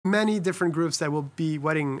many different groups that will be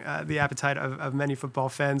whetting the appetite of many football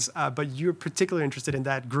fans, but you're particularly interested in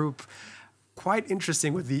that group. Quite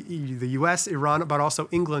interesting with the US, Iran, but also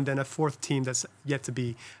England and a fourth team that's yet to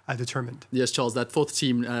be determined. Yes, Charles, that fourth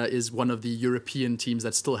team is one of the European teams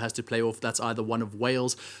that still has to play off. That's either one of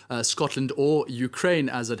Wales, Scotland, or Ukraine,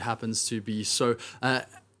 as it happens to be. So,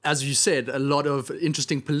 as you said, a lot of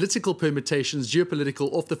interesting political permutations,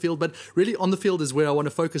 geopolitical off the field, but really on the field is where I want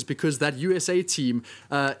to focus, because that USA team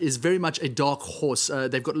is very much a dark horse.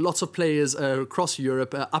 They've got lots of players across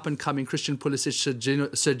Europe, up and coming. Christian Pulisic,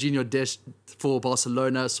 Serginho Dest for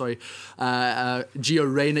Barcelona,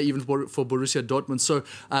 Gio Reyna even for Borussia Dortmund. So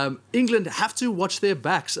England have to watch their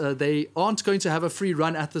backs. They aren't going to have a free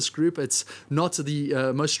run at this group. It's not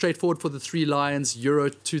the most straightforward for the Three Lions, Euro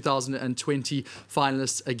 2020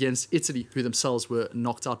 finalists against Italy, who themselves were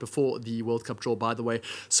knocked out before the World Cup draw, by the way.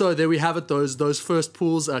 So there we have it, those first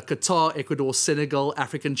pools, Qatar, Ecuador, Senegal,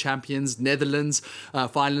 African champions, Netherlands,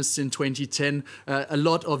 finalists in 2010. A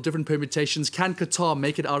lot of different permutations. Can Qatar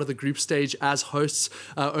make it out of the group stage as hosts?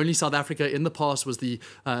 Only South Africa in the past was the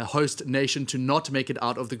host nation to not make it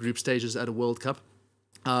out of the group stages at a World Cup.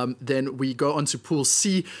 Then we go on to Pool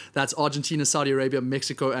C. That's Argentina, Saudi Arabia,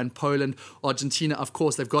 Mexico, and Poland. Argentina, of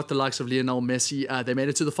course, they've got the likes of Lionel Messi. They made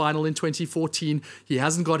it to the final in 2014. He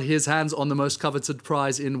hasn't got his hands on the most coveted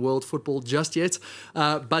prize in world football just yet,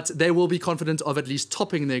 but they will be confident of at least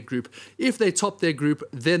topping their group. If they top their group,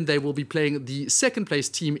 then they will be playing the second place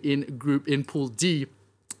team in Pool D.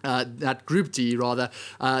 That Group D, rather,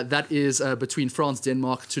 that is between France,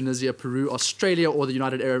 Denmark, Tunisia, Peru, Australia, or the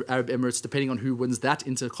United Arab Emirates, depending on who wins that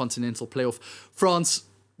intercontinental playoff. France,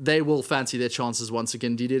 they will fancy their chances once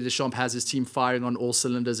again. Didier Deschamps has his team firing on all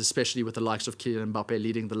cylinders, especially with the likes of Kylian Mbappe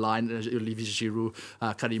leading the line, Olivier Giroud,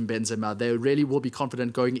 Karim Benzema. They really will be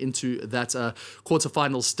confident going into that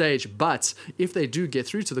quarterfinal stage. But if they do get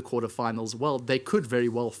through to the quarterfinals, well, they could very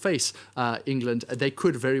well face England. They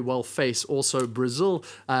could very well face also Brazil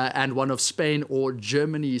and one of Spain or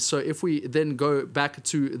Germany. So if we then go back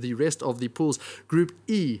to the rest of the pools, Group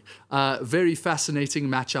E, very fascinating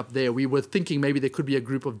matchup there. We were thinking maybe there could be a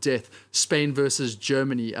group of death, Spain versus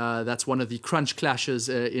Germany. That's one of the crunch clashes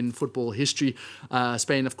in football history.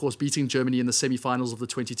 Spain, of course, beating Germany in the semi-finals of the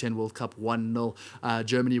 2010 World Cup 1-0.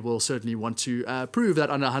 Germany will certainly want to prove that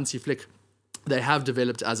under Hansi Flick they have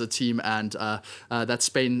developed as a team, and that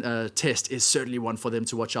Spain test is certainly one for them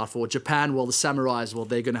to watch out for. Japan, well, the Samurais, well,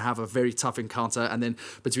 they're going to have a very tough encounter. And then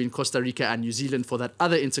between Costa Rica and New Zealand for that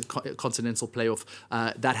other intercontinental playoff,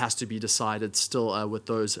 that has to be decided still with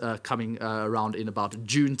those coming around in about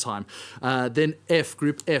June time. Then F,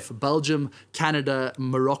 Group F, Belgium, Canada,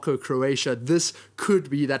 Morocco, Croatia. This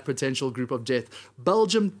could be that potential group of death.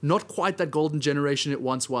 Belgium, not quite that golden generation it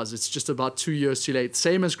once was. It's just about 2 years too late.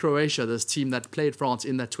 Same as Croatia, this team that played France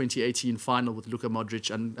in that 2018 final with Luka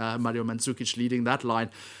Modric and Mario Mandzukic leading that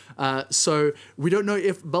line. So we don't know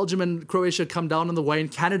if Belgium and Croatia come down on the way. In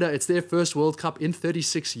Canada, it's their first World Cup in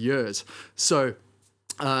 36 years. So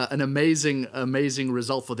an amazing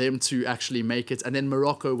result for them to actually make it. And then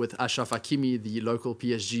Morocco with Achraf Hakimi, the local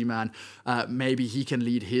PSG man, maybe he can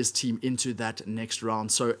lead his team into that next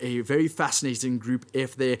round. So a very fascinating Group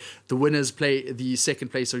F there. The winners play the second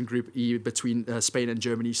place in Group E between Spain and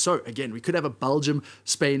Germany. So again, we could have a Belgium,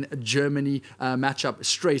 Spain, Germany matchup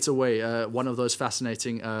straight away. One of those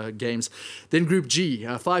fascinating games. Then Group G,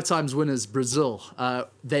 5 times winners, Brazil.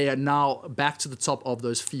 They are now back to the top of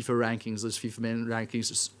those FIFA rankings, those FIFA men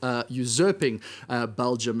rankings, usurping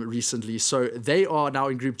Belgium recently. So they are now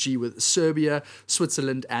in Group G with Serbia,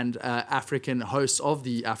 Switzerland, and African hosts of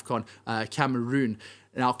the AFCON, Cameroon.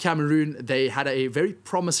 Now, Cameroon, they had a very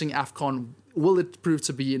promising AFCON. Will it prove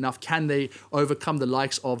to be enough? Can they overcome the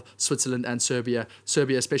likes of Switzerland and Serbia?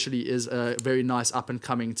 Serbia especially is a very nice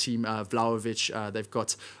up-and-coming team. Vlahovic, they've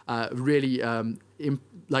got really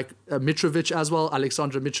Mitrovic as well,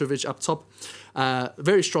 Aleksandar Mitrovic up top.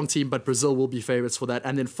 Very strong team, but Brazil will be favourites for that.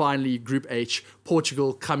 And then finally, Group H,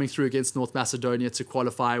 Portugal coming through against North Macedonia to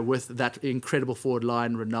qualify with that incredible forward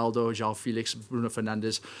line, Ronaldo, João Felix, Bruno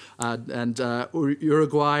Fernandes, and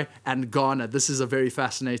Uruguay and Ghana. This is a very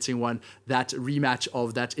fascinating one. That rematch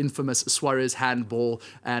of that infamous Suarez handball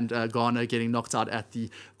and Ghana getting knocked out at the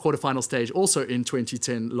quarterfinal stage, also in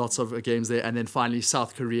 2010. Lots of games there. And then finally,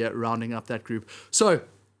 South Korea rounding up that group. So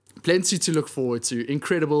plenty to look forward to.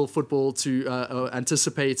 Incredible football to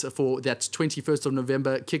anticipate for that 21st of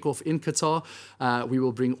November kickoff in Qatar. We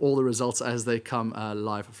will bring all the results as they come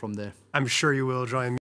live from there. I'm sure you will join me.